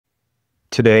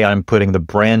Today, I'm putting the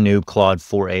brand new Claude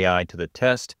 4 AI to the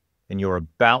test, and you're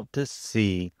about to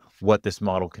see what this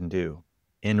model can do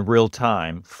in real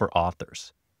time for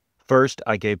authors. First,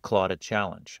 I gave Claude a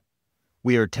challenge.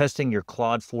 We are testing your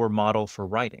Claude 4 model for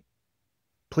writing.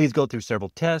 Please go through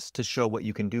several tests to show what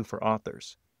you can do for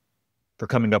authors. For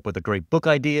coming up with a great book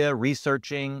idea,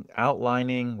 researching,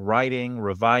 outlining, writing,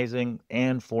 revising,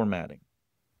 and formatting.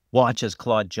 Watch as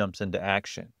Claude jumps into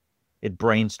action. It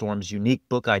brainstorms unique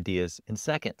book ideas in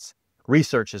seconds,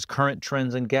 researches current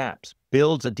trends and gaps,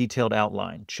 builds a detailed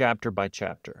outline, chapter by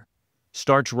chapter,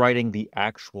 starts writing the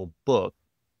actual book,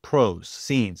 prose,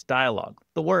 scenes, dialogue,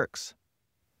 the works.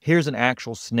 Here's an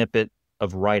actual snippet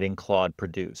of writing Claude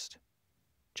produced.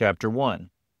 Chapter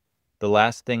 1, The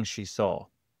Last Thing She Saw.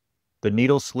 The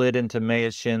needle slid into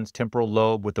Maya's shin's temporal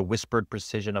lobe with the whispered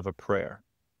precision of a prayer.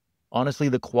 Honestly,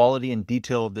 the quality and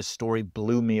detail of this story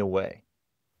blew me away.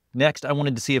 Next, I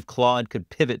wanted to see if Claude could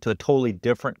pivot to a totally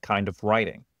different kind of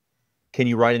writing. Can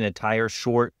you write an entire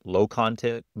short,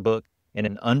 low-content book in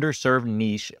an underserved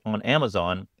niche on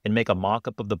Amazon and make a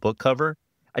mock-up of the book cover?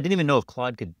 I didn't even know if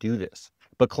Claude could do this.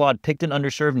 But Claude picked an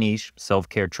underserved niche,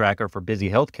 self-care tracker for busy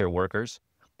healthcare workers.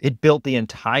 It built the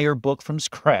entire book from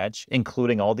scratch,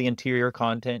 including all the interior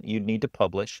content you'd need to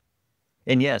publish.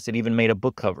 And yes, it even made a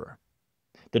book cover.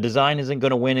 The design isn't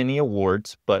going to win any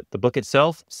awards, but the book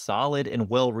itself, solid and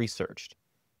well-researched.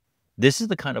 This is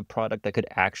the kind of product that could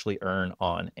actually earn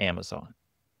on Amazon.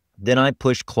 Then I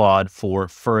pushed Claude for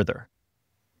further.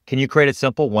 Can you create a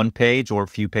simple one-page or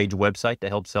few-page website to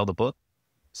help sell the book?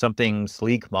 Something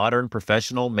sleek, modern,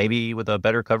 professional, maybe with a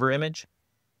better cover image?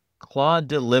 Claude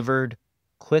delivered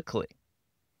quickly.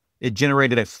 It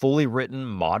generated a fully written,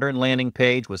 modern landing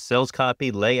page with sales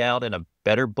copy, layout, and a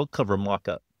better book cover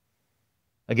mock-up.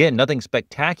 Again, nothing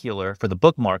spectacular for the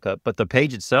book markup, but the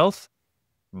page itself,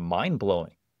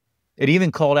 mind-blowing. It even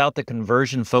called out the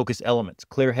conversion-focused elements,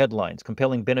 clear headlines,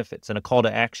 compelling benefits, and a call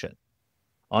to action.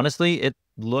 Honestly, it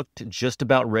looked just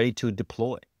about ready to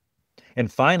deploy.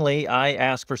 And finally, I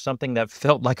asked for something that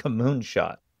felt like a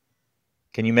moonshot.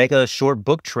 Can you make a short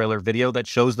book trailer video that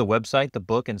shows the website, the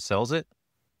book, and sells it?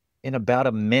 In about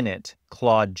a minute,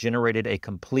 Claude generated a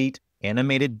complete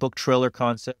animated book trailer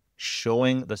concept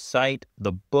showing the site,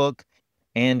 the book,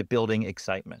 and building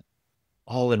excitement,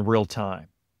 all in real time.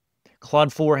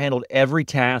 Claude 4 handled every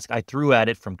task I threw at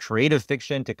it, from creative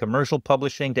fiction to commercial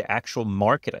publishing to actual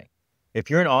marketing. If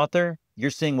you're an author,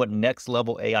 you're seeing what next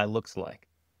level AI looks like.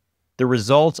 The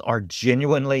results are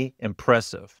genuinely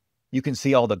impressive. You can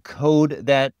see all the code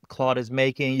that Claude is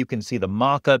making. You can see the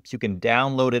mock-ups. You can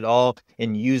download it all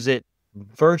and use it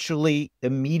virtually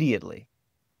immediately.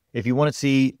 If you want to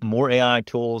see more AI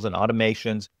tools and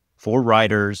automations for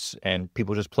writers and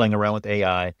people just playing around with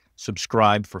AI,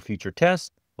 subscribe for future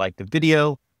tests, like the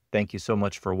video. Thank you so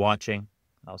much for watching.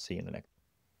 I'll see you in the next.